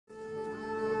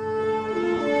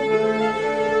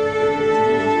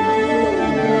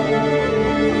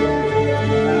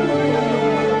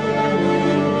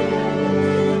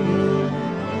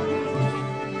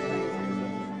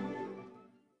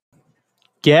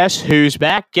Guess who's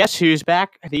back? Guess who's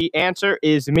back? The answer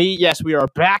is me. Yes, we are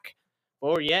back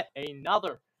for yet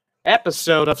another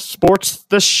episode of Sports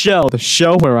the show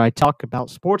where I talk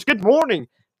about sports. Good morning,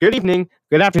 good evening,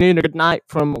 good afternoon, or good night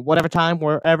from whatever time,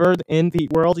 wherever in the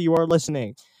world you are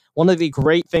listening. One of the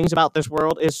great things about this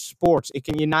world is sports. It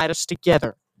can unite us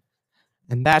together.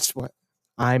 And that's what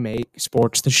I make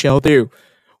Sports the Show do.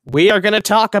 We are going to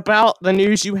talk about the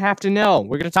news you have to know.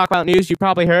 We're going to talk about news you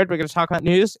probably heard. We're going to talk about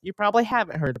news you probably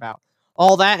haven't heard about.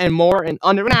 All that and more in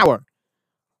under an hour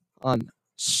on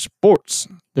Sports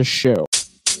the Show.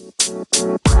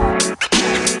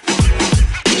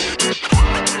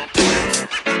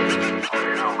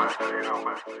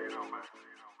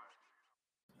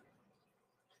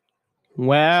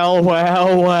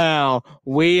 Well.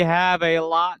 We have a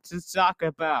lot to talk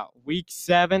about. Week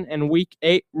 7 and Week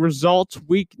 8 results.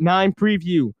 Week 9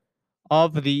 preview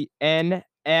of the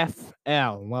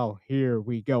NFL. Well, here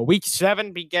we go. Week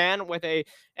 7 began with a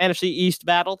NFC East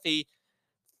battle. The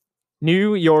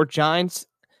New York Giants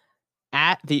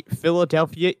at the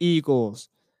Philadelphia Eagles.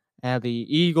 And the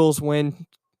Eagles win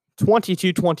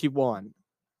 22-21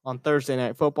 on Thursday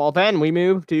Night Football. Then we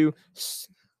move to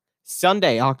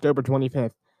Sunday, October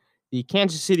 25th. The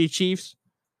Kansas City Chiefs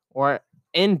were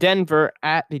in Denver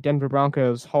at the Denver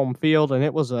Broncos home field, and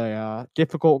it was a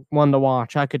difficult one to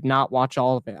watch. I could not watch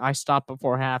all of it. I stopped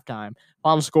before halftime.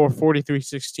 Final score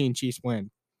 43-16, Chiefs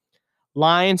win.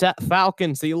 Lions at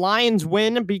Falcons. The Lions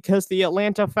win because the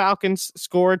Atlanta Falcons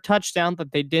scored a touchdown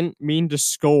that they didn't mean to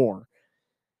score.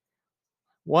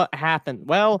 What happened?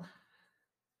 Well,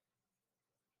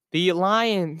 the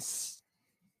Lions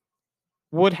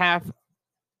would have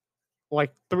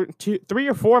like 3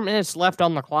 or 4 minutes left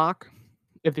on the clock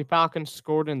if the Falcons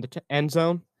scored in the end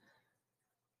zone.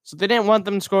 So they didn't want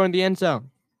them to score in the end zone.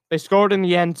 They scored in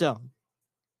the end zone.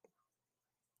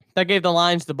 That gave the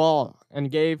Lions the ball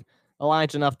and gave the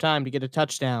Lions enough time to get a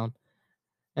touchdown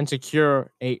and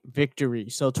secure a victory.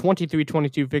 So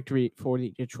 23-22 victory for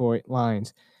the Detroit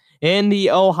Lions. In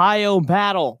the Ohio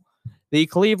battle, the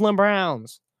Cleveland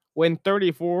Browns win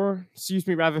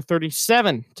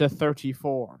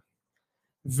 37-34.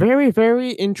 Very,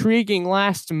 very intriguing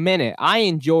last minute. I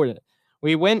enjoyed it.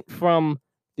 We went from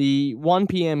the 1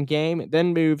 p.m. game,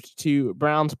 then moved to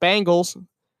Browns-Bengals.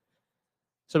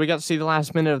 So we got to see the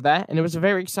last minute of that, and it was a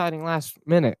very exciting last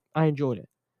minute. I enjoyed it.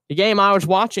 The game I was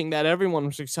watching that everyone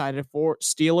was excited for,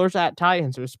 Steelers at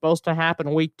Titans. It was supposed to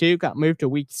happen week 2, got moved to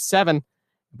week 7.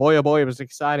 Boy, oh boy, it was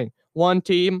exciting. One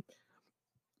team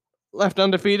left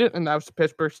undefeated, and that was the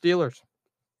Pittsburgh Steelers,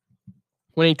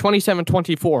 winning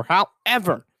 27-24.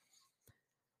 However,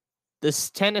 the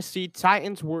Tennessee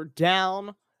Titans were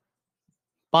down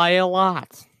by a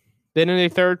lot. Then in the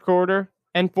third quarter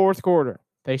and fourth quarter,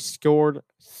 they scored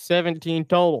 17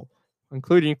 total,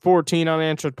 including 14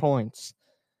 unanswered points.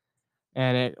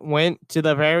 And it went to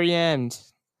the very end.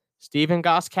 Stephen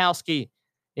Gostkowski,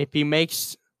 if he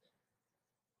makes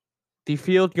the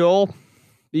field goal,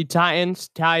 the Titans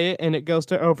tie it, and it goes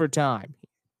to overtime.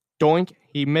 Doink,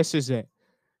 he misses it.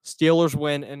 Steelers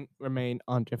win and remain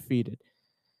undefeated.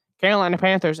 Carolina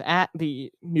Panthers at the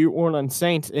New Orleans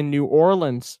Saints in New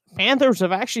Orleans. Panthers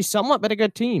have actually somewhat been a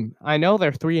good team. I know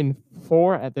they're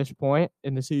 3-4 at this point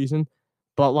in the season,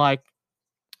 but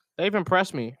they've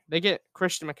impressed me. They get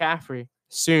Christian McCaffrey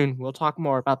soon. We'll talk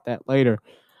more about that later.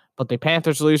 But the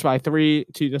Panthers lose by 3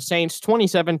 to the Saints,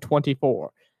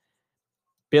 27-24.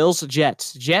 Bills,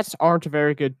 Jets. Jets aren't a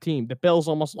very good team. The Bills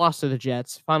almost lost to the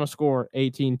Jets. Final score,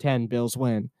 18-10. Bills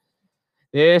win.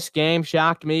 This game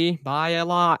shocked me by a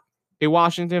lot. The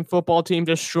Washington football team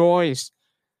destroys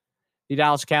the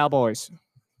Dallas Cowboys,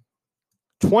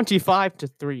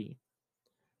 25-3.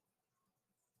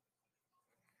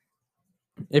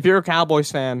 If you're a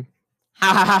Cowboys fan,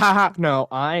 no,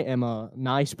 I am a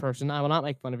nice person. I will not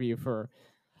make fun of you for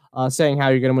saying how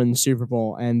you're going to win the Super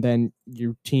Bowl and then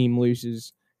your team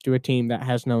loses to a team that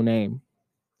has no name.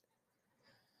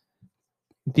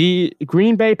 The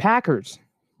Green Bay Packers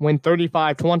win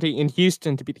 35-20 in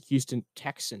Houston to beat the Houston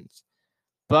Texans.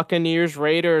 Buccaneers,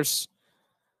 Raiders.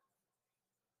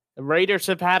 The Raiders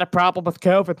have had a problem with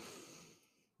COVID.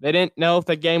 They didn't know if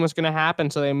the game was going to happen,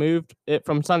 so they moved it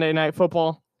from Sunday Night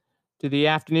Football to the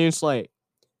afternoon slate.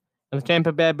 And the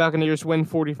Tampa Bay Buccaneers win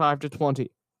 45-20.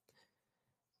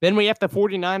 Then we have the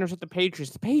 49ers at the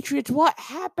Patriots. The Patriots, what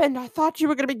happened? I thought you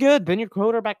were going to be good. Then your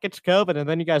quarterback gets COVID, and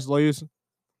then you guys lose.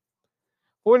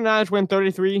 49ers win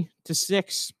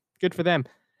 33-6. Good for them.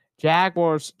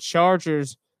 Jaguars,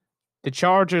 Chargers. The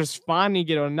Chargers finally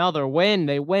get another win.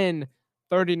 They win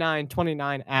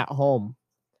 39-29 at home.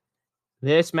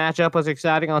 This matchup was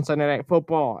exciting on Sunday Night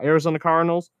Football. Arizona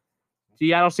Cardinals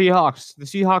Seattle Seahawks. The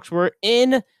Seahawks were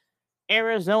in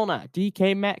Arizona.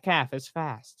 DK Metcalf is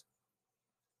fast.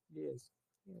 He is.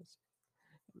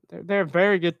 They're a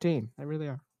very good team. They really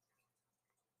are.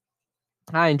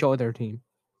 I enjoy their team.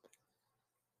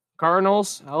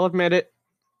 Cardinals, I'll admit it.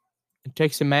 It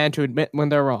takes a man to admit when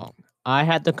they're wrong. I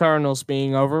had the Cardinals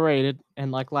being overrated,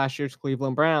 and like last year's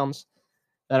Cleveland Browns,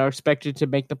 that are expected to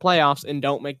make the playoffs and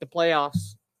don't make the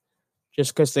playoffs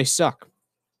just because they suck.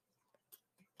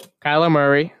 Kyler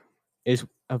Murray is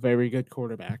a very good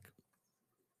quarterback.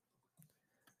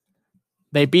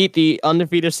 They beat the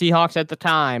undefeated Seahawks at the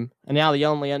time, and now the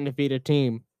only undefeated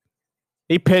team,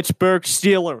 the Pittsburgh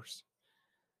Steelers.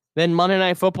 Then Monday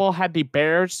Night Football had the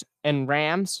Bears and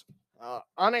Rams.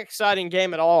 Unexciting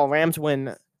game at all. Rams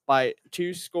win by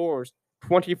 2 scores,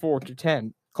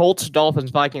 24-10. Colts,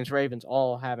 Dolphins, Vikings, Ravens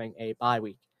all having a bye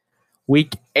week.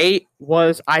 Week 8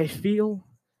 was, I feel,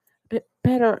 a bit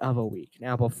better of a week.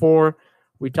 Now, before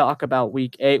we talk about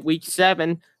Week 8, Week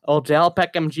 7, Odell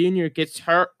Beckham Jr. gets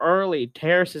hurt early,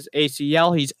 tears his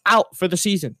ACL. He's out for the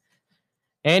season.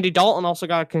 Andy Dalton also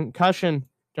got a concussion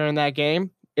during that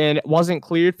game, and it wasn't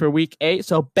cleared for Week 8.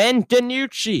 So Ben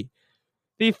DiNucci,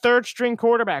 the third-string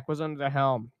quarterback, was under the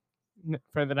helm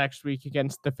for the next week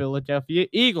against the Philadelphia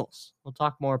Eagles. We'll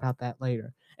talk more about that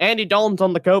later. Andy Dalton's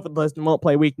on the COVID list and won't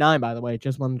play Week 9, by the way.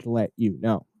 Just wanted to let you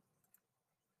know.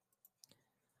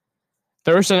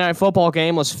 Thursday Night Football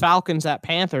game was Falcons at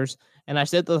Panthers, and I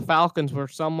said the Falcons were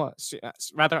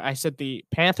I said the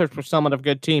Panthers were somewhat of a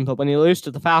good team, but when you lose to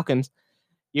the Falcons,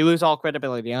 you lose all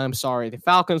credibility. I'm sorry. The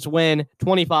Falcons win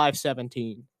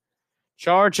 25-17.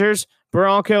 Chargers,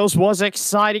 Broncos was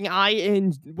exciting.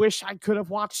 I wish I could have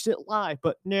watched it live,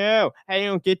 but no, I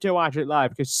don't get to watch it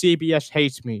live because CBS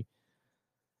hates me.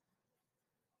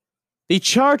 The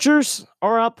Chargers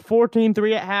are up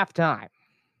 14-3 at halftime.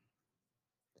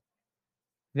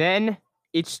 Then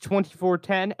it's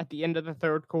 24-10 at the end of the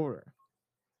third quarter.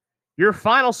 Your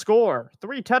final score,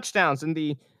 3 touchdowns in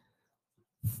the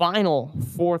final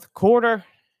fourth quarter,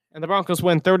 and the Broncos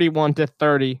win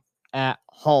 31-30 at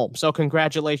home. So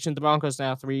congratulations, the Broncos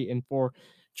now 3-4.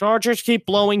 Chargers keep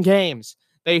blowing games.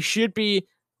 They should be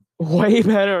way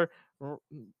better.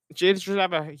 They should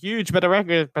have a huge better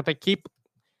record, but they keep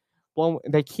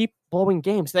blowing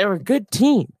games. They're a good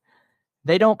team.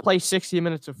 They don't play 60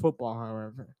 minutes of football,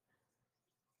 however.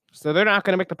 So they're not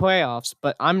going to make the playoffs,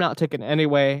 but I'm not taking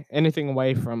anything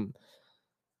away from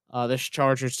this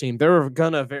Chargers team. They're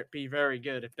going to be very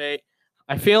good.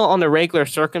 I feel on the regular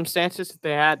circumstances, if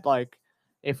they had like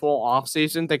a full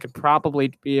offseason, they could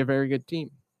probably be a very good team.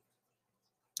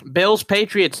 Bills,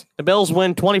 Patriots. The Bills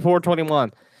win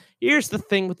 24-21. Here's the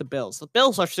thing with the Bills. The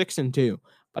Bills are 6-2,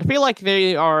 but I feel like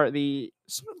they are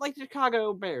like the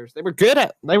Chicago Bears. They were good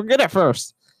at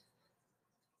first.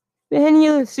 Then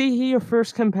you see your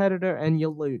first competitor and you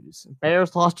lose.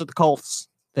 Bears lost to the Colts.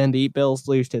 Then the Bills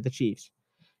lose to the Chiefs.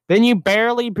 Then you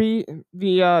barely beat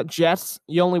the Jets.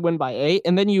 You only win by 8.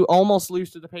 And then you almost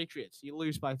lose to the Patriots. You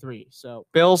lose by 3. So,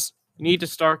 Bills, you need to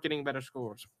start getting better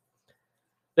scores.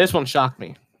 This one shocked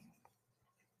me.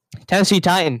 Tennessee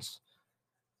Titans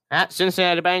at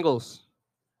Cincinnati Bengals.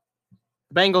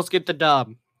 The Bengals get the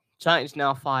dub. Titans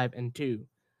now 5-2.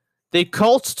 The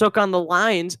Colts took on the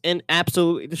Lions and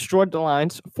absolutely destroyed the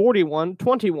Lions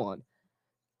 41-21.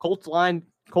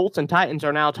 Colts and Titans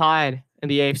are now tied in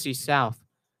the AFC South.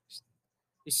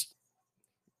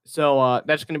 So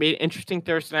that's going to be an interesting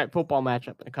Thursday night football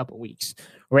matchup in a couple weeks.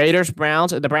 Raiders,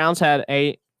 Browns. The Browns had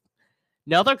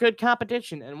another good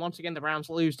competition, and once again, the Browns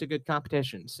lose to good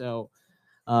competition. So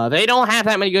they don't have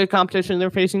that many good competition they're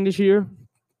facing this year.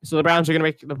 So the Browns are going to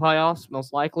make the playoffs,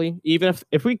 most likely. Even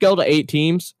if we go to 8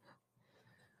 teams.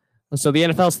 So the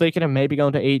NFL's thinking of maybe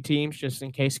going to 8 teams just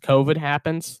in case COVID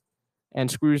happens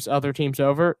and screws other teams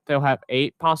over. They'll have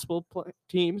 8 possible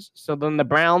teams. So then the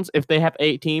Browns, if they have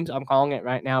 8 teams, I'm calling it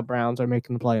right now, Browns are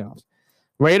making the playoffs.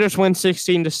 Raiders win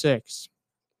 16-6.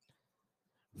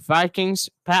 Vikings,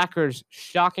 Packers,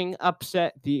 shocking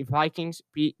upset. The Vikings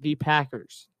beat the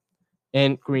Packers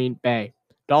in Green Bay.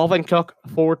 Dalvin Cook,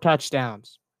 4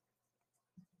 touchdowns.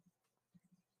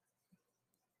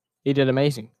 He did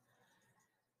amazing.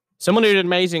 Someone who did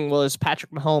amazing was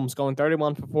Patrick Mahomes, going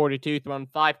 31 for 42, throwing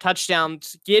 5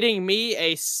 touchdowns, getting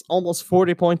me almost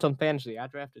 40 points on fantasy. I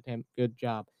drafted him. Good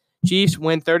job. Chiefs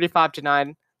win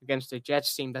 35-9 against the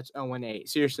Jets team that's 0-8.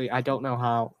 Seriously, I don't know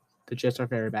how the Jets are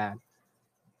very bad.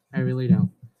 I really don't.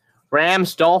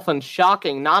 Rams, Dolphins,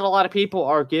 shocking. Not a lot of people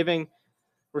are giving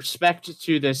respect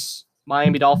to this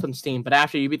Miami Dolphins team, but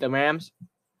after you beat the Rams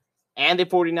and the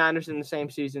 49ers in the same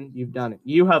season, you've done it.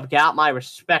 You have got my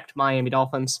respect, Miami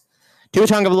Dolphins. Tua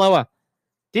Tagovailoa.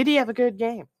 Did he have a good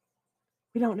game?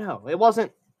 We don't know. It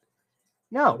wasn't.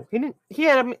 No, he didn't. He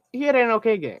had an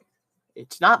okay game.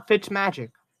 It's not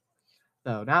Fitzmagic,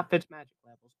 though. Not Fitzmagic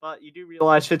levels. But you do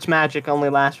realize Fitzmagic only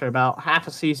lasts for about half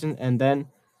a season, and then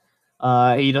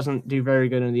he doesn't do very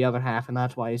good in the other half, and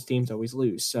that's why his teams always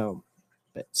lose. So,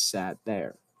 bit sad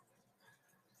there.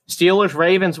 Steelers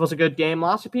Ravens was a good game.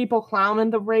 Lots of people clowning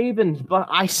the Ravens, but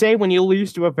I say when you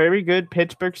lose to a very good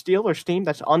Pittsburgh Steelers team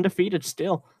that's undefeated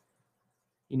still,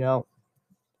 you know,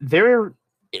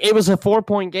 it was a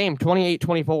 4-point game,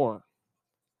 28-24.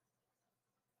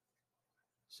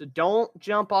 So don't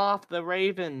jump off the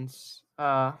Ravens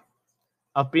of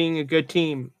being a good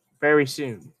team very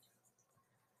soon.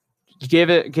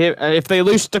 If they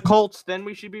lose to Colts, then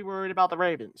we should be worried about the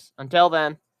Ravens. Until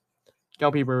then,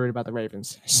 don't be worried about the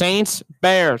Ravens. Saints,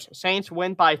 Bears. Saints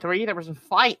win by 3. There was a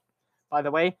fight, by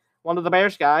the way. One of the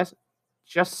Bears guys,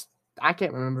 I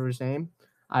can't remember his name.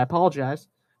 I apologize.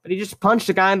 But he just punched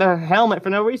a guy in the helmet for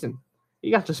no reason.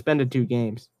 He got suspended 2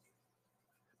 games.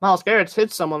 Myles Garrett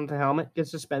hits someone with the helmet,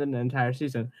 gets suspended an entire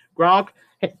season. Gronk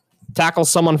tackles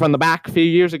someone from the back a few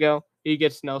years ago. He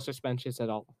gets no suspensions at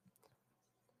all.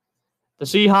 The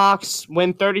Seahawks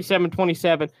win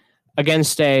 37-27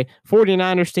 against a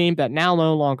 49ers team that now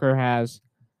no longer has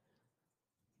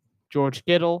George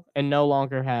Kittle and no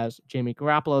longer has Jimmy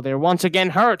Garoppolo. They're once again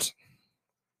hurt.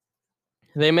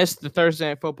 They missed the Thursday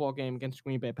Night Football game against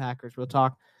Green Bay Packers. We'll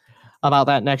talk about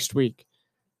that next week.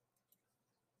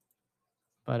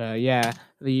 But, yeah,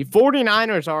 the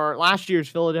 49ers are last year's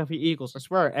Philadelphia Eagles. I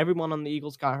swear, everyone on the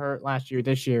Eagles got hurt last year.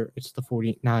 This year, it's the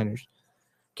 49ers.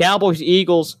 Cowboys,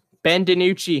 Eagles, Ben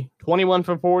DiNucci, 21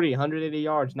 for 40, 180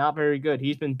 yards. Not very good.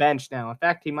 He's been benched now. In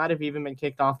fact, he might have even been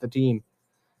kicked off the team.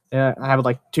 I have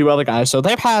like 2 other guys. So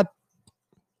they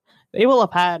will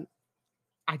have had,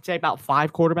 I'd say about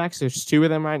 5 quarterbacks. There's 2 of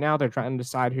them right now. They're trying to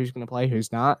decide who's going to play,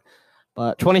 who's not.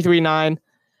 But 23-9.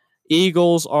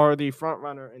 Eagles are the front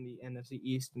runner in the NFC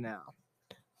East now.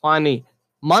 Finally,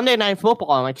 Monday Night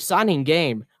Football, an exciting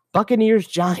game.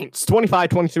 Buccaneers-Giants,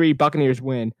 25-23, Buccaneers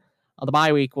win. The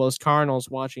bye week was Cardinals,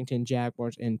 Washington,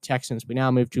 Jaguars, and Texans. We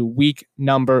now move to week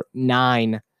number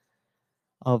 9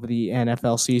 of the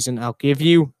NFL season. I'll give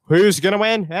you who's going to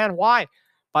win and why.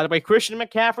 By the way, Christian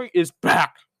McCaffrey is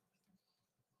back.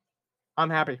 I'm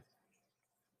happy.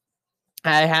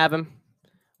 I have him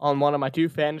on one of my 2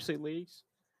 fantasy leagues.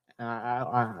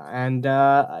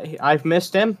 I've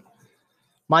missed him.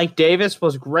 Mike Davis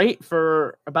was great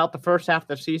for about the first half of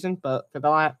the season, but for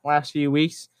the last few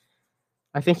weeks,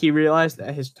 I think he realized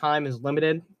that his time is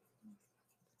limited,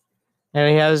 and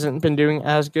he hasn't been doing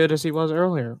as good as he was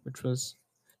earlier, which was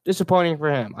disappointing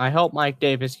for him. I hope Mike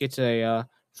Davis gets a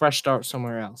fresh start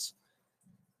somewhere else.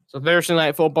 So Thursday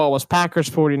Night Football was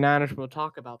Packers 49ers. We'll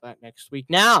talk about that next week.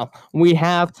 Now we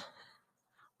have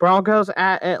Broncos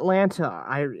at Atlanta.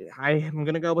 I am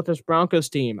going to go with this Broncos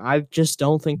team. I just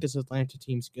don't think this Atlanta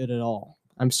team's good at all.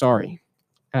 I'm sorry.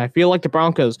 And I feel like the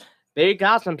Broncos, they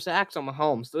got some sacks on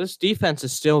Mahomes. This defense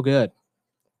is still good.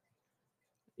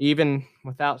 Even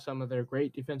without some of their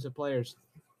great defensive players.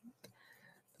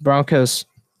 The Broncos,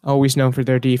 always known for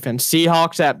their defense.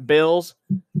 Seahawks at Bills.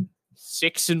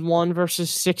 6-1 versus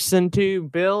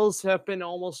 6-2. Bills have been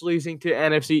almost losing to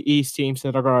NFC East teams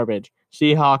that are garbage.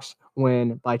 Seahawks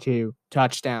win by 2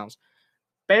 touchdowns.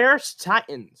 Bears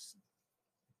Titans.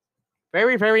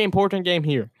 Very, very important game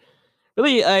here.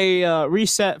 Really a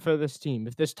reset for this team.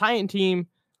 If this Titan team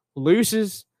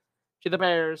loses to the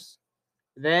Bears,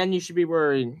 then you should be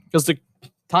worried. Because the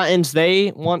Titans,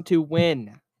 they want to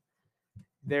win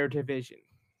their division.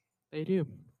 They do.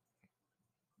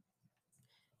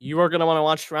 You are going to want to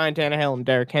watch Ryan Tannehill and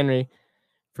Derrick Henry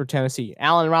for Tennessee.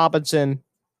 Allen Robinson,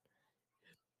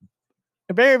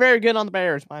 very, very good on the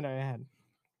Bears, might I add.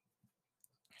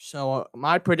 So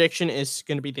my prediction is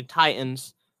going to be the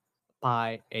Titans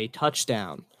by a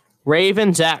touchdown.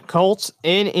 Ravens at Colts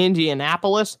in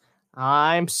Indianapolis.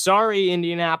 I'm sorry,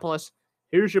 Indianapolis.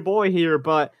 Here's your boy here,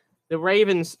 but the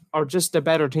Ravens are just a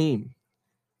better team.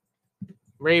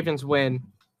 Ravens win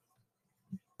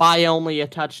by only a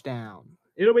touchdown.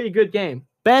 It'll be a good game.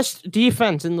 Best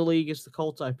defense in the league is the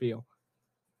Colts, I feel.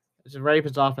 It's the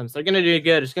Ravens offense. They're going to do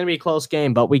good. It's going to be a close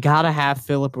game, but we got to have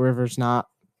Phillip Rivers not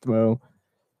throw.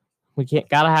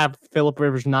 Got to have Phillip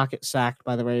Rivers not get sacked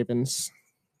by the Ravens.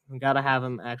 We got to have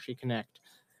him actually connect.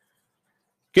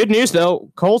 Good news,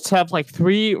 though. Colts have like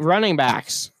 3 running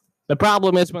backs. The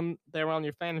problem is when they're on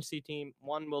your fantasy team,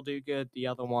 one will do good, the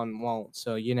other one won't,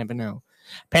 so you never know.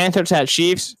 Panthers at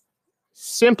Chiefs.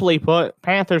 Simply put,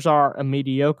 Panthers are a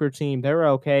mediocre team. They're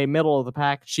okay. Middle of the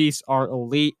pack. Chiefs are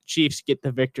elite. Chiefs get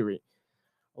the victory.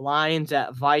 Lions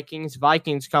at Vikings.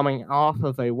 Vikings coming off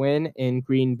of a win in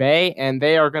Green Bay, and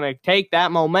they are going to take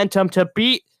that momentum to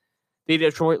beat the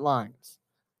Detroit Lions.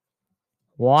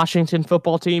 Washington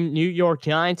football team, New York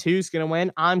Giants. Who's going to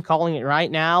win? I'm calling it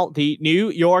right now. The New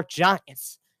York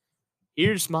Giants.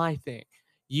 Here's my thing.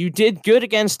 You did good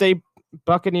against a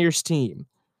Buccaneers team.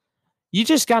 You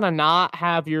just got to not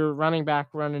have your running back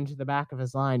run into the back of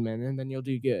his lineman, and then you'll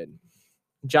do good.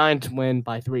 Giants win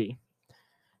by 3.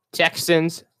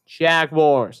 Texans,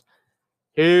 Jaguars.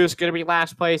 Who's going to be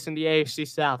last place in the AFC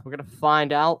South? We're going to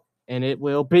find out, and it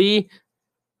will be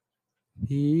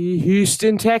the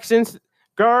Houston Texans.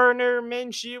 Gardner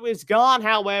Minshew is gone,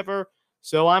 however,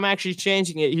 so I'm actually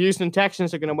changing it. Houston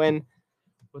Texans are going to win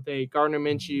with a Gardner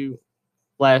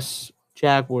Minshew-less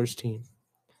Jaguars team.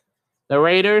 The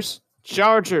Raiders,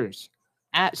 Chargers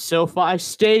at SoFi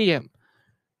Stadium.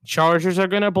 Chargers are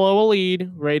going to blow a lead.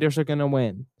 Raiders are going to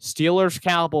win. Steelers,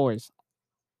 Cowboys.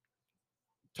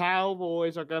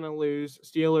 Cowboys are going to lose.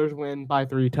 Steelers win by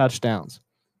 3 touchdowns.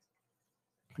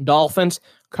 Dolphins,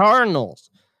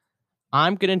 Cardinals.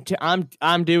 I'm doing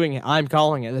it. I'm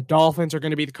calling it. The Dolphins are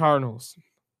going to be the Cardinals.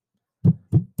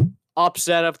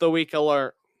 Upset of the week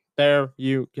alert. There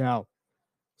you go.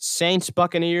 Saints,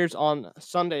 Buccaneers on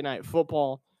Sunday Night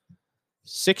Football.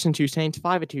 6-2 Saints,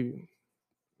 5-2.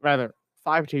 Rather,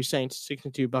 5-2 Saints,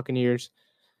 6-2 Buccaneers.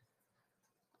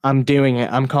 I'm doing it.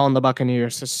 I'm calling the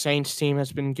Buccaneers. The Saints team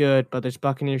has been good, but this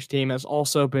Buccaneers team has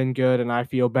also been good, and I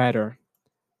feel better.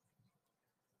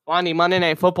 Finally, Monday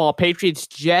Night Football, Patriots,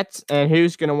 Jets, and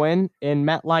who's going to win in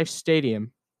MetLife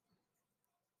Stadium?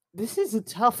 This is a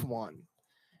tough one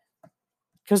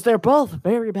because they're both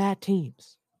very bad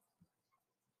teams,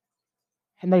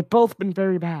 and they've both been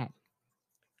very bad.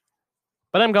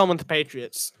 But I'm going with the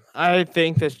Patriots. I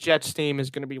think this Jets team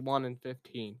is going to be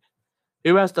 1-15.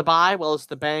 Who has the bye? Well, it's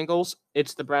the Bengals,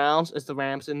 it's the Browns, it's the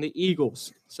Rams, and the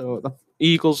Eagles. So the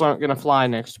Eagles aren't going to fly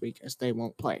next week as they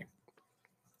won't play.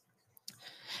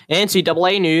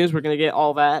 NCAA news, we're going to get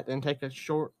all that and take a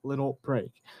short little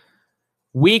break.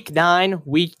 Week 9,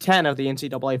 Week 10 of the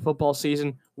NCAA football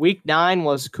season. Week 9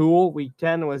 was cool. Week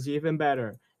 10 was even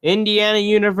better. Indiana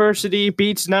University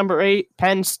beats number 8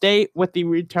 Penn State with the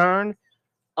return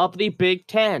of the Big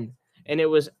Ten. And it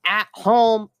was at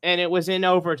home, and it was in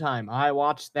overtime. I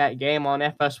watched that game on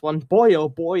FS1. Boy, oh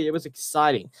boy, it was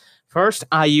exciting. First,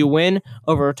 IU win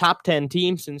over a top 10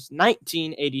 team since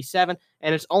 1987,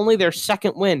 and it's only their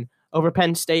second win over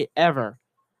Penn State ever.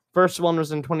 First one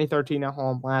was in 2013 at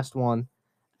home, last one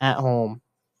at home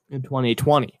in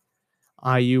 2020.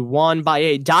 IU won by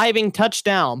a diving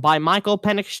touchdown by Michael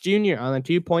Penix Jr. on a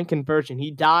 2-point conversion.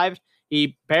 He dived,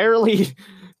 he barely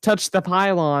touched the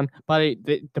pylon, but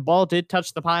the ball did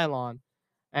touch the pylon,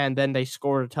 and then they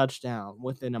scored a touchdown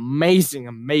with an amazing,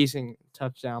 amazing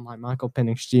touchdown by Michael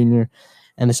Penix Jr.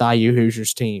 and this IU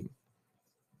Hoosiers team.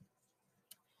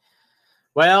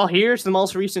 Well, here's the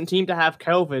most recent team to have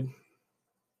COVID,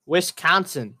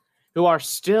 Wisconsin, who are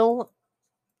still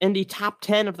in the top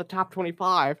 10 of the top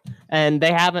 25, and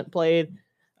they haven't played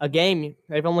a game.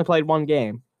 They've only played one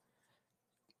game.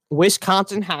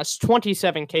 Wisconsin has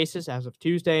 27 cases as of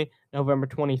Tuesday, November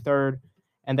 23rd,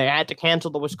 and they had to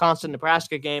cancel the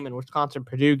Wisconsin-Nebraska game and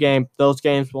Wisconsin-Purdue game. Those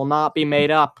games will not be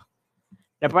made up.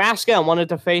 Nebraska wanted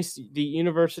to face the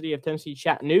University of Tennessee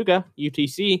Chattanooga,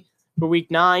 UTC, for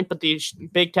Week 9, but the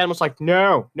Big Ten was like,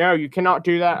 no, you cannot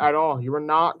do that at all. You are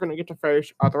not going to get to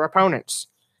face other opponents.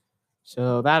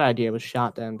 So that idea was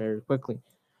shot down very quickly.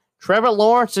 Trevor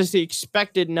Lawrence is the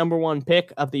expected number 1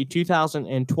 pick of the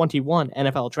 2021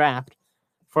 NFL Draft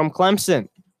from Clemson.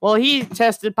 Well, he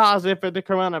tested positive for the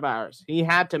coronavirus. He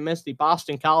had to miss the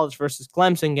Boston College versus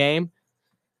Clemson game,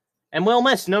 and will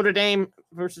miss Notre Dame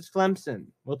versus Clemson.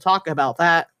 We'll talk about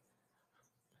that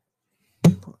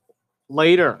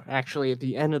later, actually, at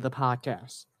the end of the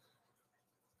podcast.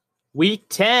 Week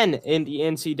 10 in the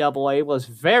NCAA was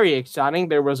very exciting.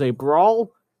 There was a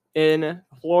brawl in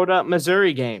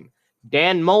Florida-Missouri game.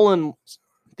 Dan Mullen,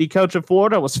 the coach of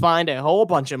Florida, was fined a whole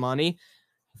bunch of money.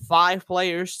 5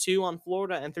 players, 2 on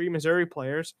Florida and 3 Missouri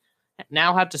players,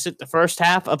 now have to sit the first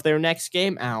half of their next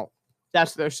game out.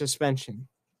 That's their suspension.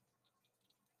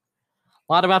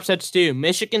 A lot of upsets too.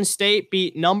 Michigan State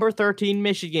beat number 13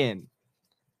 Michigan.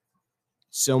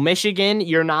 So Michigan,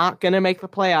 you're not going to make the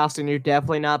playoffs, and you're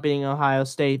definitely not beating Ohio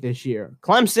State this year.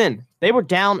 Clemson, they were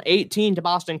down 18 to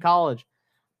Boston College,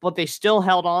 but they still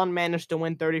held on, managed to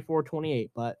win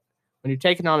 34-28. But when you're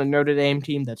taking on a Notre Dame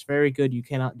team that's very good, you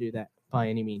cannot do that by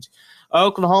any means.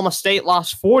 Oklahoma State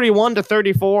lost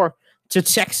 41-34 to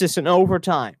Texas in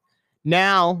overtime.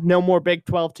 Now, no more Big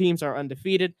 12 teams are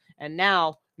undefeated, and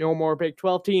now no more Big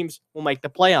 12 teams will make the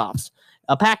playoffs.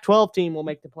 A Pac-12 team will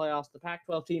make the playoffs. The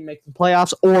Pac-12 team makes the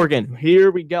playoffs. Oregon.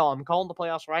 Here we go. I'm calling the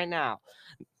playoffs right now.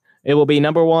 It will be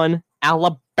number 1,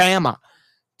 Alabama,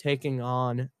 taking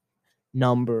on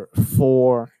number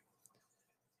 4,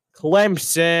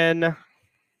 Clemson.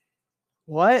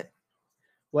 What?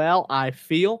 Well, I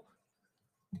feel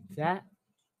that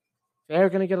they're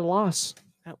going to get a loss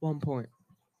at one point.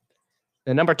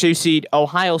 The number 2 seed,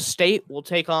 Ohio State, will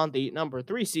take on the number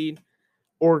 3 seed,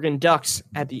 Oregon Ducks,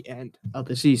 at the end of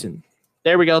the season.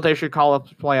 There we go. They should call up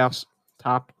the playoffs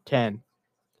top 10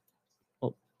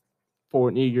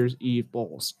 for New Year's Eve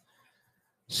bowls.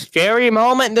 Scary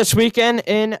moment this weekend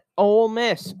in Ole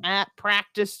Miss at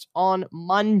practice on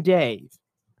Monday,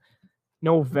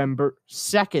 November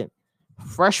 2nd.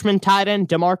 Freshman tight end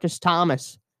DeMarcus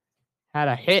Thomas had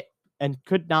a hit and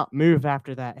could not move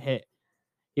after that hit.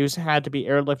 He had to be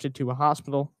airlifted to a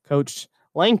hospital. Coach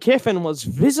Lane Kiffin was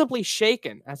visibly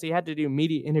shaken as he had to do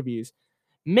media interviews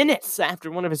minutes after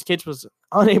one of his kids was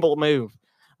unable to move.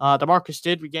 DeMarcus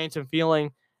did regain some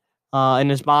feeling in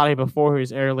his body before he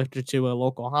was airlifted to a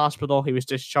local hospital. He was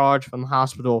discharged from the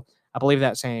hospital, I believe,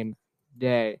 that same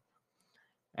day.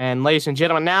 And ladies and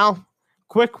gentlemen, now,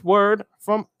 quick word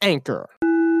from Anchor.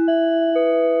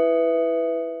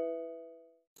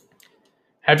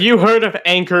 Have you heard of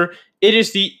Anchor? It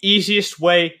is the easiest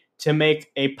way to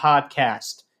make a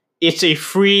podcast. It's a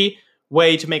free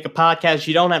way to make a podcast.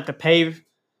 You don't have to pay.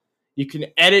 You can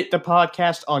edit the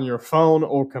podcast on your phone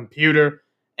or computer.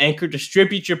 Anchor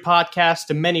distributes your podcast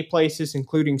to many places,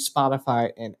 including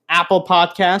Spotify and Apple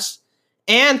Podcasts.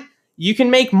 And you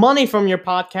can make money from your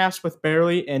podcast with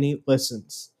barely any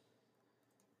listens.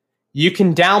 You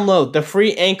can download the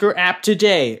free Anchor app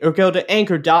today or go to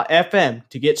anchor.fm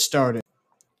to get started.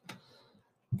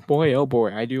 Boy, oh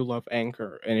boy, I do love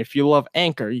Anchor. And if you love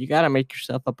Anchor, you got to make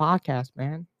yourself a podcast,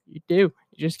 man. You do.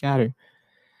 You just got to.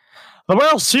 The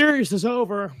World Series is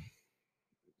over.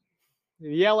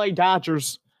 The LA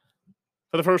Dodgers,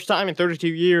 for the first time in 32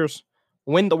 years,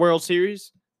 win the World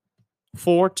Series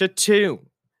 4-2.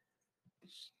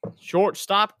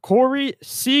 Shortstop Corey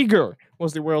Seager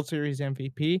was the World Series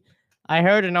MVP. I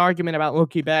heard an argument about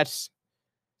Mookie Betts.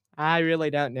 I really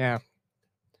don't know.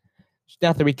 There's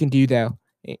nothing we can do, though.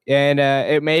 And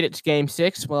it made it to Game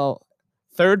 6. Well,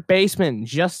 third baseman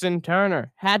Justin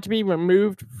Turner had to be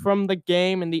removed from the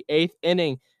game in the 8th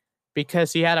inning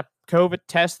because he had a COVID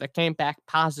test that came back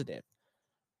positive.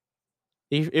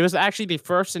 It was actually the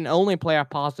first and only player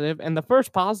positive, and the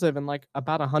first positive in like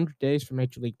about 100 days for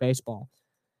Major League Baseball.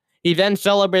 He then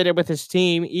celebrated with his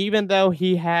team, even though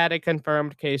he had a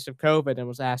confirmed case of COVID and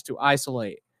was asked to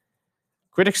isolate.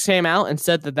 Critics came out and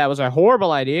said that was a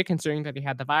horrible idea, considering that he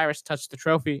had the virus, touched the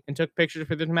trophy, and took pictures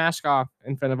with his mask off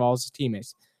in front of all his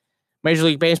teammates. Major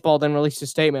League Baseball then released a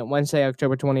statement Wednesday,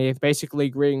 October 28th, basically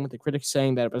agreeing with the critics,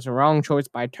 saying that it was a wrong choice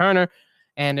by Turner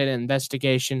and an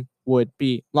investigation would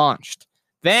be launched.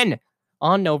 Then,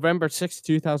 on November 6,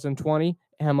 2020,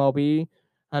 MLB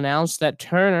announced that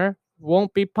Turner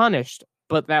won't be punished,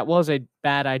 but that was a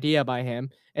bad idea by him.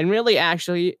 And really,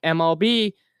 actually,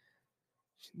 MLB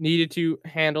needed to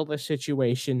handle the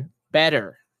situation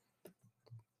better.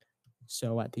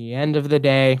 So at the end of the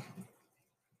day,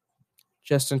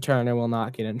 Justin Turner will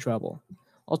not get in trouble.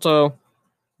 Also,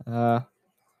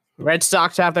 Red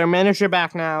Sox have their manager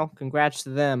back now. Congrats to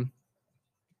them.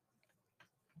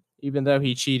 Even though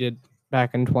he cheated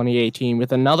back in 2018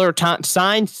 with another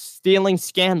sign stealing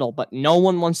scandal, but no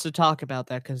one wants to talk about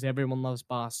that because everyone loves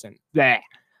Boston. Blech.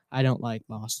 I don't like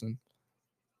Boston.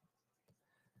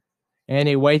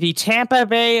 Anyway, the Tampa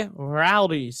Bay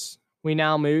Rowdies. We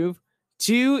now move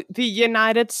to the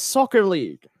United Soccer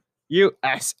League.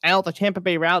 USL, the Tampa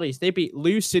Bay Rowdies. They beat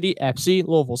Lou City FC,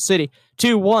 Louisville City,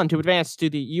 2-1 to advance to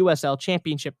the USL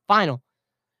Championship Final.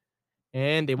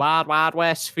 And the Wild Wild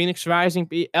West, Phoenix Rising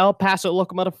beat El Paso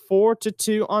Locomotive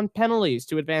 4-2 on penalties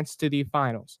to advance to the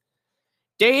finals.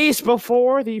 Days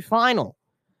before the final,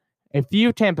 a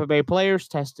few Tampa Bay players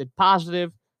tested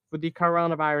positive with the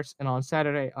coronavirus, and on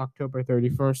Saturday, October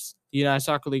 31st, the United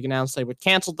Soccer League announced they would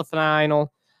cancel the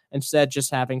final, instead just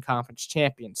having conference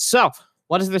champions. So,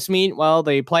 what does this mean? Well,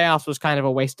 the playoffs was kind of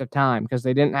a waste of time because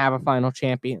they didn't have a final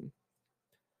champion.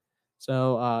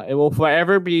 So, it will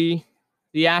forever be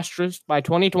the Astros by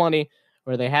 2020,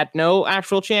 where they had no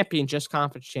actual champion, just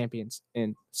conference champions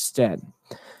instead.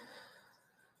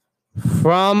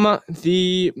 From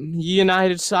the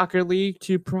United Soccer League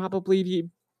to probably the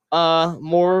I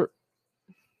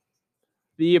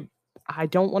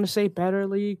don't want to say better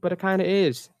league, but it kind of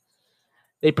is.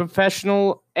 A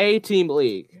professional A-team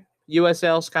league.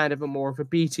 USL's kind of more of a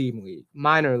B-team league.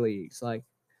 Minor leagues like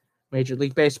Major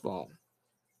League Baseball,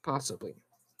 possibly.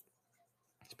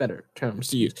 better terms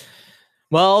to use.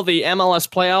 Well, the MLS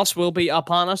playoffs will be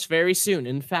upon us very soon.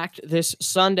 In fact, this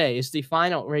Sunday is the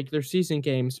final regular season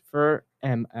games for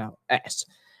MLS.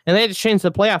 And they had to change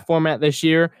the playoff format this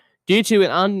year due to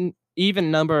an uneven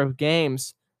number of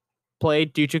games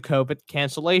played due to COVID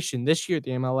cancellation. This year,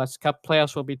 the MLS Cup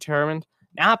playoffs will be determined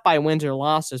not by wins or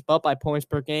losses, but by points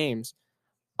per games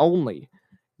only.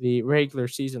 The regular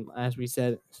season, as we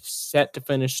said, set to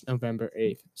finish November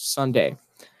 8th, Sunday.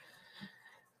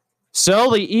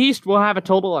 So the East will have a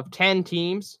total of 10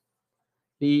 teams.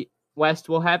 The West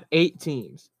will have 8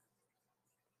 teams.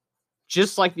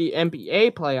 Just like the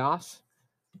NBA playoffs,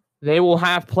 they will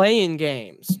have play-in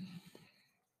games.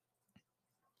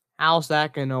 How's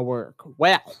that going to work?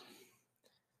 Well,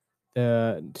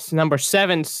 the number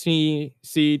 7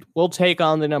 seed will take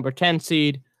on the number 10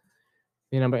 seed.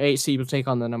 The number 8 seed will take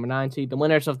on the number 9 seed. The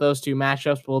winners of those two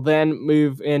matchups will then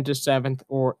move into 7th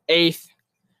or 8th.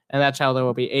 And that's how there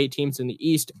will be 8 teams in the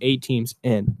East, 8 teams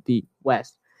in the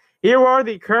West. Here are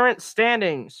the current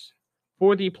standings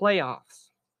for the playoffs.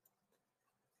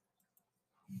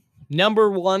 Number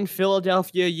 1,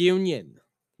 Philadelphia Union.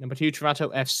 Number 2, Toronto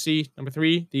FC. Number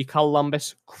 3, the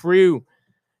Columbus Crew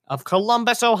of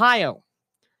Columbus, Ohio.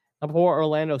 Number 4,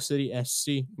 Orlando City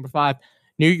SC. Number 5,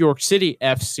 New York City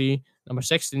FC. Number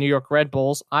 6, the New York Red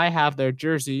Bulls. I have their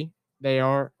jersey. They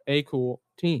are a cool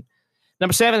team.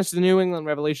 Number 7 is the New England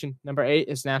Revolution. Number 8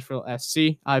 is Nashville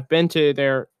SC. I've been to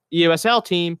their USL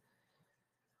team.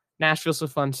 Nashville's a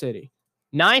fun city.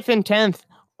 9th and 10th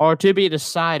are to be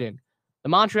decided. The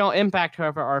Montreal Impact,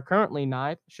 however, are currently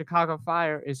 9th. Chicago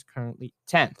Fire is currently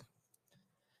 10th.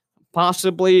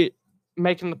 Possibly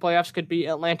making the playoffs could be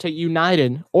Atlanta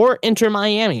United or Inter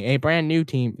Miami, a brand new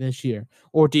team this year,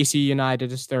 or DC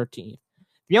United is 13th.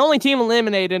 The only team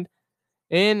eliminated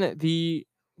in the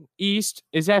East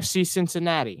is FC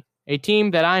Cincinnati, a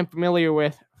team that I'm familiar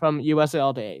with from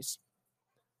USL days.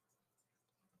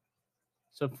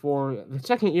 So for the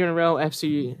second year in a row,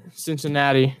 FC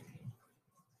Cincinnati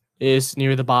is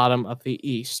near the bottom of the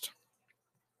East.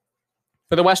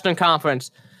 For the Western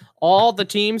Conference, all the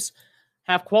teams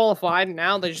have qualified.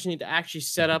 Now they just need to actually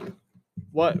set up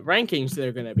what rankings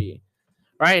they're going to be.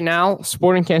 Right now,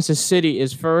 Sporting Kansas City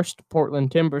is first.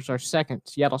 Portland Timbers are second.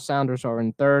 Seattle Sounders are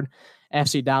in third.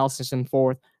 FC Dallas is in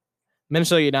fourth.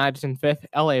 Minnesota United is in fifth.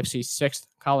 LAFC sixth.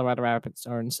 Colorado Rapids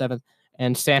are in seventh.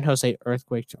 And San Jose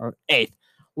Earthquakes are eighth.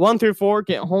 1 through 4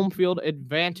 get home field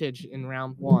advantage in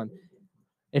round 1.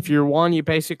 If you're 1, you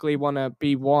basically want to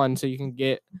be 1 so you can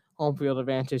get home field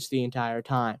advantage the entire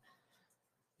time.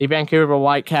 The Vancouver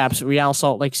Whitecaps, Real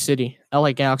Salt Lake City,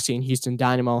 LA Galaxy, and Houston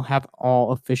Dynamo have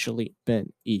all officially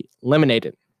been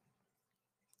eliminated.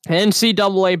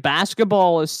 NCAA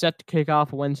basketball is set to kick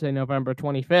off Wednesday, November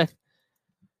 25th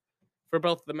for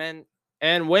both the men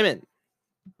and women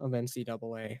of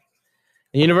NCAA.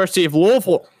 The University of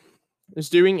Louisville is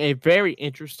doing a very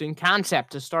interesting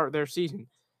concept to start their season.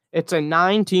 It's a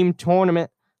 9-team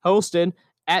tournament hosted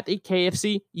at the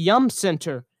KFC Yum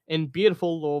Center in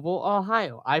beautiful Louisville,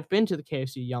 Ohio. I've been to the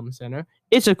KFC Yum Center.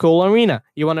 It's a cool arena.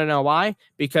 You want to know why?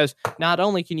 Because not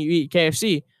only can you eat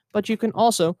KFC, but you can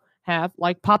also have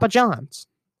like Papa John's.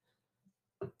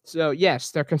 So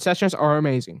yes, their concessions are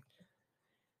amazing.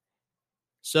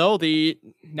 So the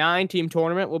 9-team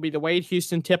tournament will be the Wade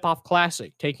Houston Tip-Off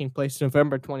Classic, taking place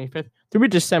November 25th through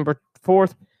December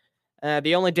 4th.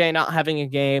 The only day not having a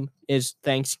game is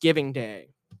Thanksgiving Day,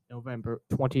 November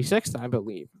 26th, I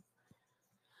believe.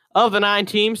 Of the 9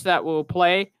 teams that will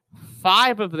play,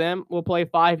 5 of them will play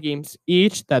 5 games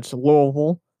each. That's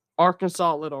Louisville,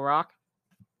 Arkansas, Little Rock,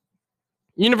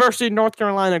 University of North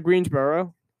Carolina,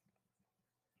 Greensboro,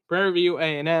 Prairie View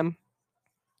A&M,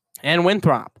 and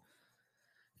Winthrop.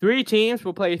 3 teams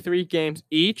will play 3 games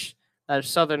each. That is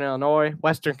Southern Illinois,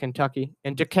 Western Kentucky,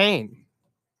 and Duquesne.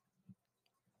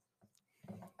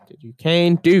 The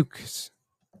Duquesne Dukes.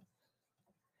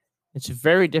 It's a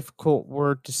very difficult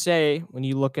word to say when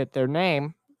you look at their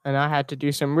name, and I had to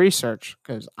do some research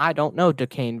because I don't know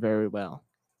Duquesne very well.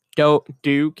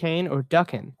 Duquesne or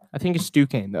Duquesne? I think it's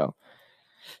Duquesne, though.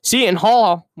 Seton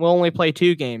Hall will only play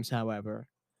 2 games, however.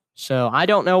 So I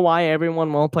don't know why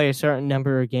everyone won't play a certain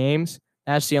number of games.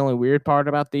 That's the only weird part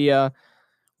about the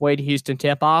Wade Houston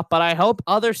tip-off. But I hope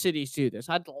other cities do this.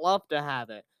 I'd love to have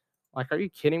it. Like, are you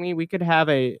kidding me? We could have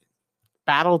a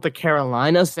Battle of the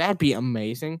Carolinas. That'd be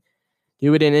amazing.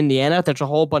 Do it in Indiana. There's a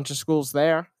whole bunch of schools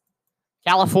there.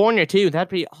 California, too. That'd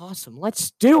be awesome.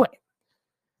 Let's do it.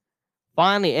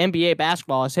 Finally, NBA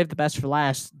basketball. I saved the best for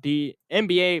last. The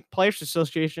NBA Players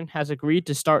Association has agreed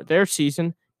to start their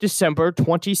season December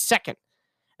 22nd.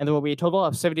 And there will be a total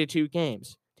of 72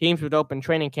 games. Teams would open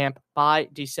training camp by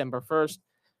December 1st.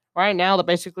 Right now, they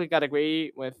basically got to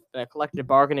agree with the collective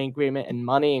bargaining agreement and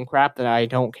money and crap that I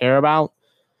don't care about.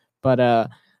 But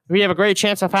we have a great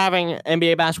chance of having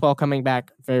NBA basketball coming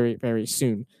back very, very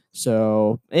soon.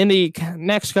 So in the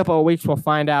next couple of weeks, we'll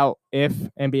find out if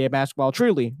NBA basketball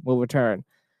truly will return.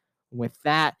 With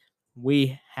that,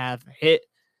 we have hit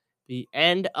the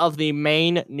end of the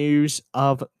main news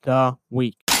of the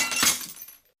week.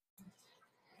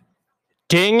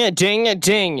 Ding, ding,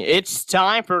 ding. It's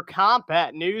time for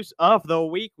combat news of the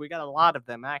week. We got a lot of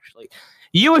them, actually.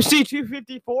 UFC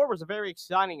 254 was a very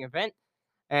exciting event,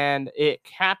 and it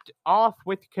capped off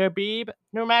with Khabib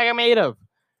Nurmagomedov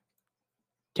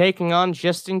taking on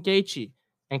Justin Gaethje.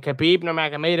 And Khabib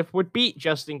Nurmagomedov would beat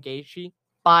Justin Gaethje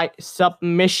by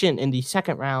submission in the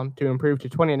second round to improve to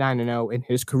 29-0 in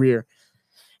his career.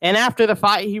 And after the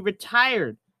fight, he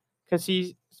retired because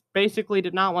he basically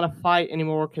did not want to fight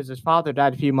anymore because his father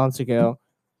died a few months ago.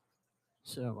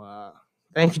 So,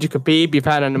 thank you to Khabib. You've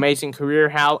had an amazing career.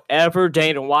 However,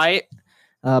 Dana White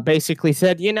basically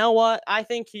said, you know what? I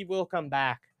think he will come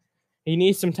back. He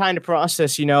needs some time to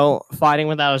process, fighting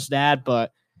without his dad,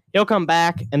 but he'll come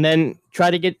back and then try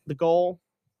to get the goal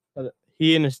that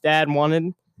he and his dad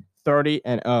wanted,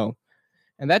 30-0.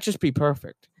 And that'd just be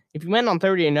perfect. If you went on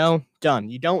 30-0, done.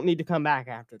 You don't need to come back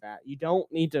after that. You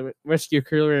don't need to risk your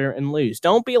career and lose.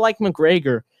 Don't be like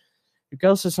McGregor, who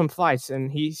goes to some fights and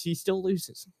he still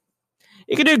loses.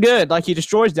 He could do good, like he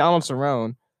destroys Donald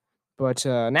Cerrone, but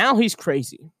now he's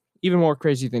crazy, even more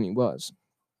crazy than he was.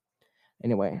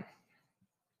 Anyway,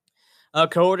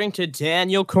 according to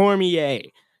Daniel Cormier,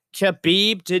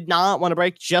 Khabib did not want to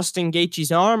break Justin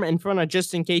Gaethje's arm in front of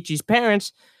Justin Gaethje's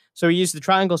parents, so he used the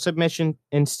triangle submission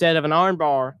instead of an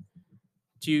armbar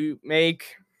to make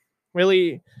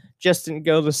really Justin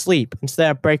go to sleep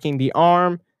instead of breaking the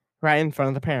arm right in front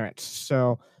of the parents.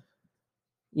 So,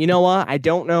 you know what? I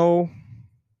don't know.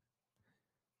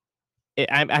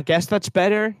 I guess that's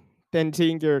better than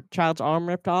seeing your child's arm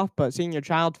ripped off, but seeing your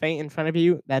child faint in front of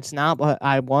you, that's not what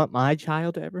I want my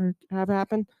child to ever have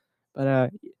happen.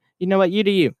 But you know what? You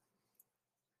do you.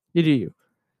 You do you.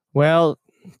 Well,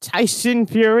 Tyson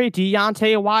Fury,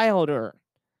 Deontay Wilder.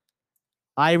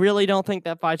 I really don't think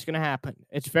that fight's going to happen.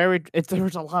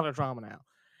 There's a lot of drama now.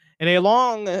 In a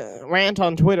long rant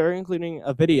on Twitter, including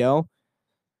a video,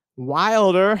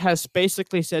 Wilder has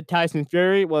basically said Tyson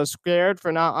Fury was scared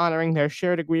for not honoring their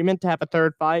shared agreement to have a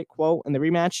third fight. Quote, in the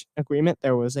rematch agreement,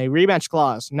 there was a rematch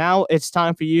clause. Now it's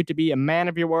time for you to be a man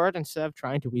of your word instead of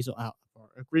trying to weasel out of our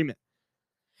agreement.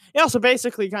 He also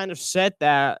basically kind of said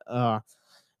that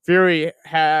Fury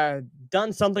had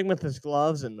done something with his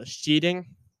gloves and was cheating.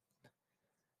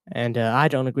 And I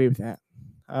don't agree with that.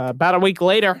 About a week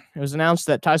later, it was announced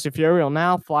that Tyson Fury will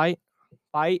now fight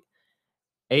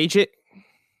Agent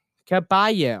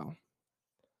Caballo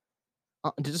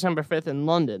on December 5th in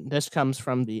London. This comes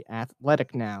from The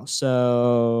Athletic now.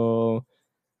 So,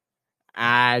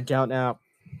 I don't know.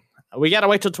 We got to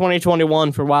wait till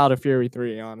 2021 for Wilder Fury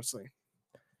 3, honestly.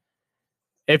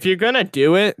 If you're going to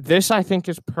do it, this I think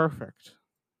is perfect.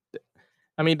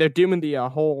 I mean, they're doing the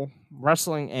whole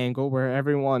wrestling angle where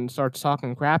everyone starts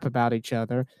talking crap about each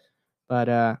other.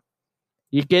 But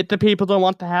you get the people that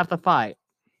want to have the fight.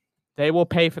 They will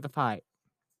pay for the fight.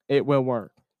 It will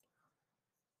work.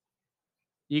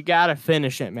 You got to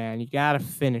finish it, man. You got to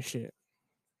finish it.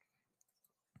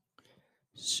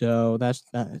 So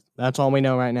that's all we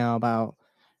know right now about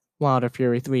Wilder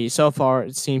Fury 3. So far,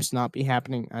 it seems to not be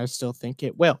happening. I still think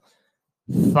it will.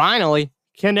 Finally,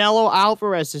 Canelo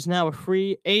Alvarez is now a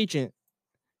free agent.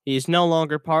 He is no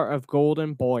longer part of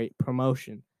Golden Boy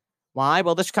Promotion. Why?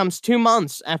 Well, this comes 2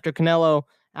 months after Canelo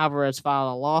Alvarez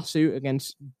filed a lawsuit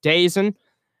against DAZN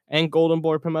and Golden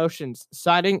Boy Promotions,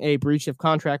 citing a breach of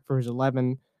contract for his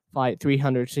 11-fight,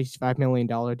 $365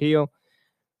 million deal,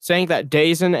 saying that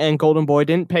DAZN and Golden Boy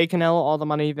didn't pay Canelo all the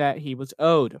money that he was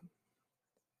owed.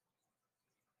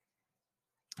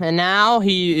 And now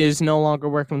he is no longer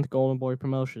working with Golden Boy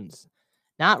Promotions.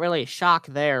 Not really a shock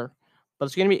there, but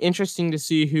it's going to be interesting to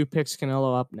see who picks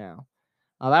Canelo up now.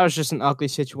 That was just an ugly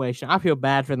situation. I feel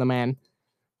bad for the man.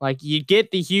 Like, you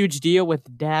get the huge deal with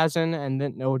DAZN and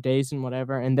then DAZN,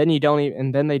 whatever, and then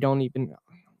they don't even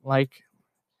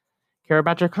care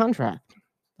about your contract.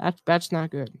 That's not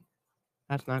good.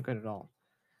 That's not good at all.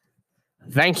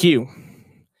 Thank you.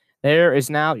 There is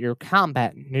now your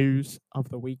combat news of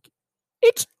the week.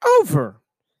 It's over.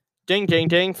 Ding, ding,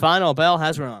 ding. Final bell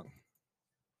has rung.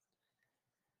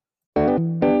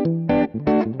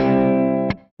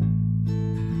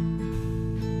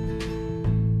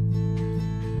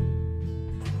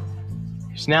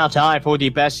 It's now time for the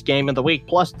best game of the week,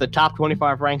 plus the top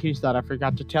 25 rankings that I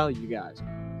forgot to tell you guys.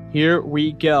 Here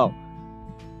we go.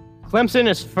 Clemson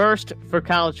is first for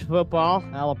college football.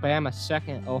 Alabama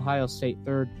second. Ohio State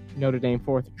third. Notre Dame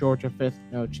fourth. Georgia fifth.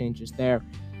 No changes there.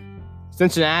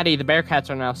 Cincinnati, the Bearcats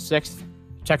are now sixth.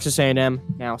 Texas A&M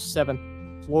now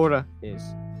seventh. Florida is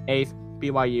eighth.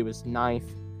 BYU is ninth.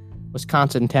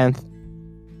 Wisconsin 10th.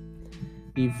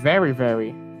 The very,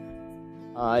 very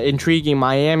intriguing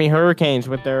Miami Hurricanes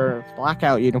with their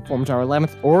blackout uniforms are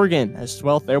 11th. Oregon is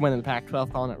 12th. They're winning the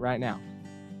Pac-12, calling it right now.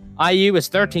 IU is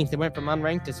 13th. It went from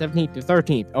unranked to 17th to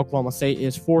 13th. Oklahoma State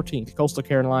is 14th. Coastal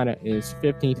Carolina is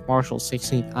 15th. Marshall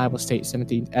 16th. Iowa State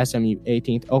 17th. SMU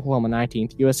 18th. Oklahoma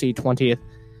 19th. USC 20th.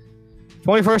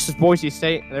 21st is Boise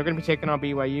State. They're going to be taking on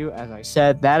BYU. As I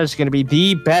said, that is going to be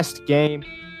the best game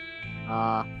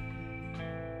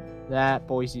that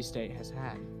Boise State has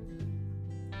had.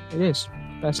 It is.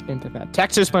 Best game they've had.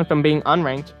 Texas went from being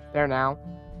unranked. They're now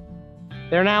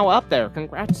up there.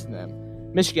 Congrats to them.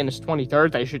 Michigan is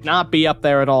 23rd. They should not be up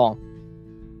there at all.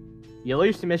 You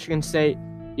lose to Michigan State,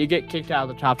 you get kicked out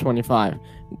of the top 25.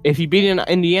 If you beat an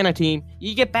Indiana team,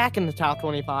 you get back in the top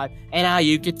 25, and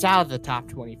IU gets out of the top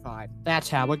 25. That's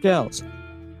how it goes.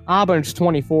 Auburn's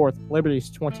 24th.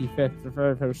 Liberty's 25th for the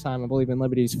very first time, I believe, in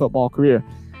Liberty's football career.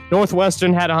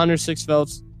 Northwestern had 106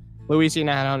 votes.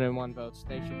 Louisiana had 101 votes.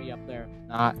 They should be up there,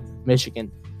 not Michigan.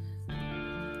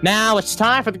 Now it's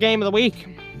time for the game of the week.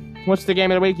 What's the game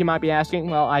of the week, you might be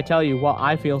asking? Well, I tell you what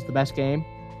I feel is the best game,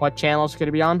 what channel it's going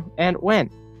to be on, and when.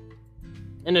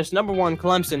 And it's number 1,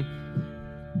 Clemson,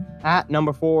 at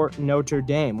number 4, Notre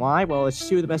Dame. Why? Well, it's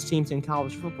two of the best teams in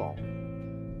college football.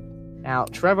 Now,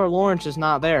 Trevor Lawrence is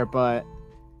not there, but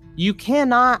you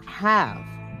cannot have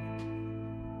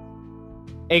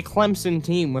a Clemson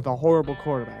team with a horrible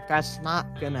quarterback. That's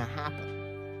not going to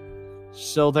happen.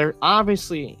 So they're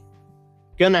obviously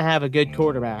going to have a good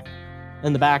quarterback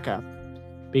in the backup,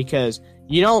 because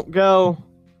you don't go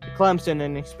to Clemson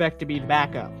and expect to be the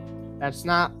backup.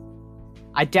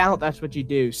 I doubt that's what you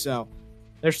do. So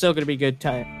they're still going to be a good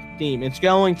team. It's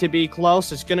going to be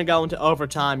close. It's going to go into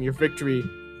overtime. Your victory,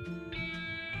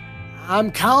 I'm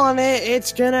calling it.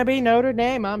 It's going to be Notre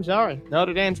Dame. I'm sorry.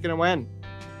 Notre Dame's going to win.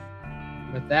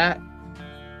 With that,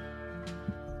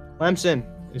 Clemson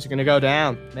is going to go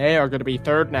down. They are going to be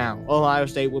third now. Ohio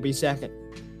State will be second.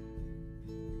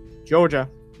 Georgia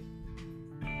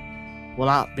will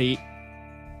not beat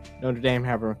Notre Dame,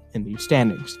 however, in the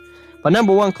standings. But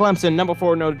number 1, Clemson, number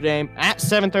 4, Notre Dame, at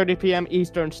 7:30 p.m.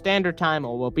 Eastern Standard Time,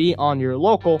 will be on your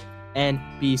local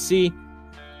NBC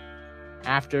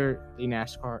after the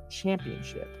NASCAR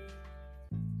Championship.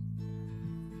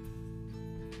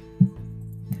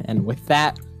 And with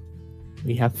that,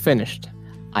 we have finished.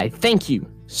 I thank you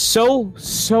so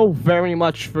very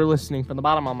much for listening from the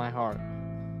bottom of my heart.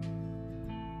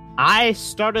 I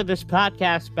started this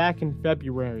podcast back in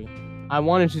February. I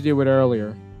wanted to do it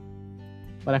earlier,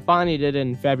 but I finally did it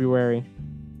in February.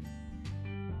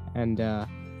 And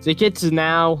the kids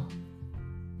now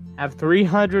have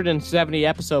 370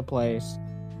 episode plays.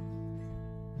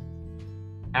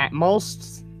 At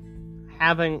most,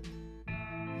 having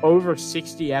over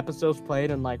 60 episodes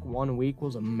played in like 1 week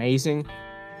was amazing.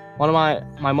 One of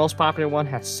my most popular one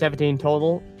has 17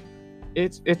 total.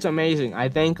 It's amazing. I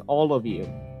thank all of you.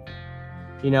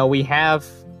 You know, we have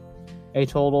a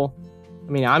total.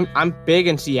 I mean, I'm big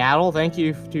in Seattle. Thank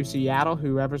you to Seattle,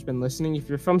 whoever's been listening. If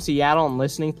you're from Seattle and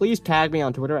listening, please tag me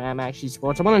on Twitter at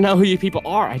MaxGSports. I want to know who you people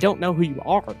are. I don't know who you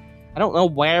are. I don't know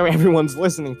where everyone's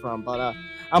listening from, but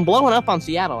I'm blowing up on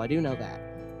Seattle. I do know that.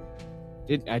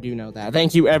 I do know that.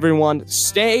 Thank you, everyone.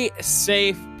 Stay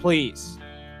safe, please.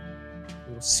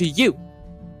 We'll see you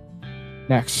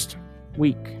next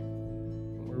week.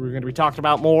 We're going to be talking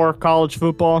about more college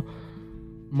football,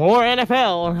 more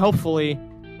NFL, and hopefully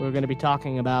we're going to be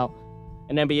talking about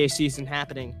an NBA season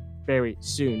happening very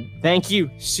soon. Thank you.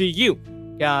 See you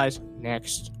guys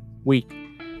next week.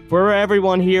 For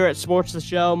everyone here at Sports The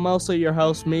Show, mostly your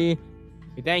host, me,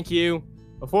 we thank you.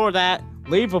 Before that,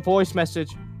 leave a voice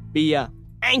message via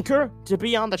Anchor to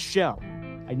be on the show.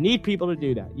 I need people to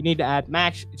do that. You need to add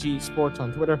Max G Sports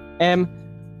on Twitter.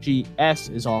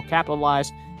 MGS is all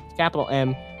capitalized. It's capital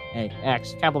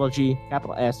MAX, capital G,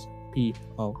 capital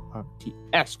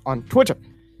SPORTS on Twitter.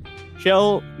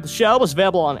 The show is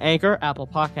available on Anchor, Apple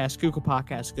Podcasts, Google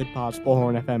Podcasts, Good Pods,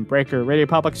 Bullhorn FM, Breaker, Radio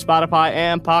Public, Spotify,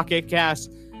 and Pocket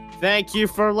Cast. Thank you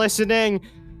for listening.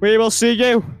 We will see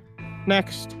you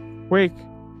next week.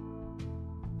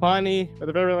 Finally, for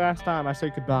the very last time, I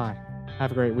say goodbye.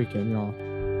 Have a great weekend, y'all.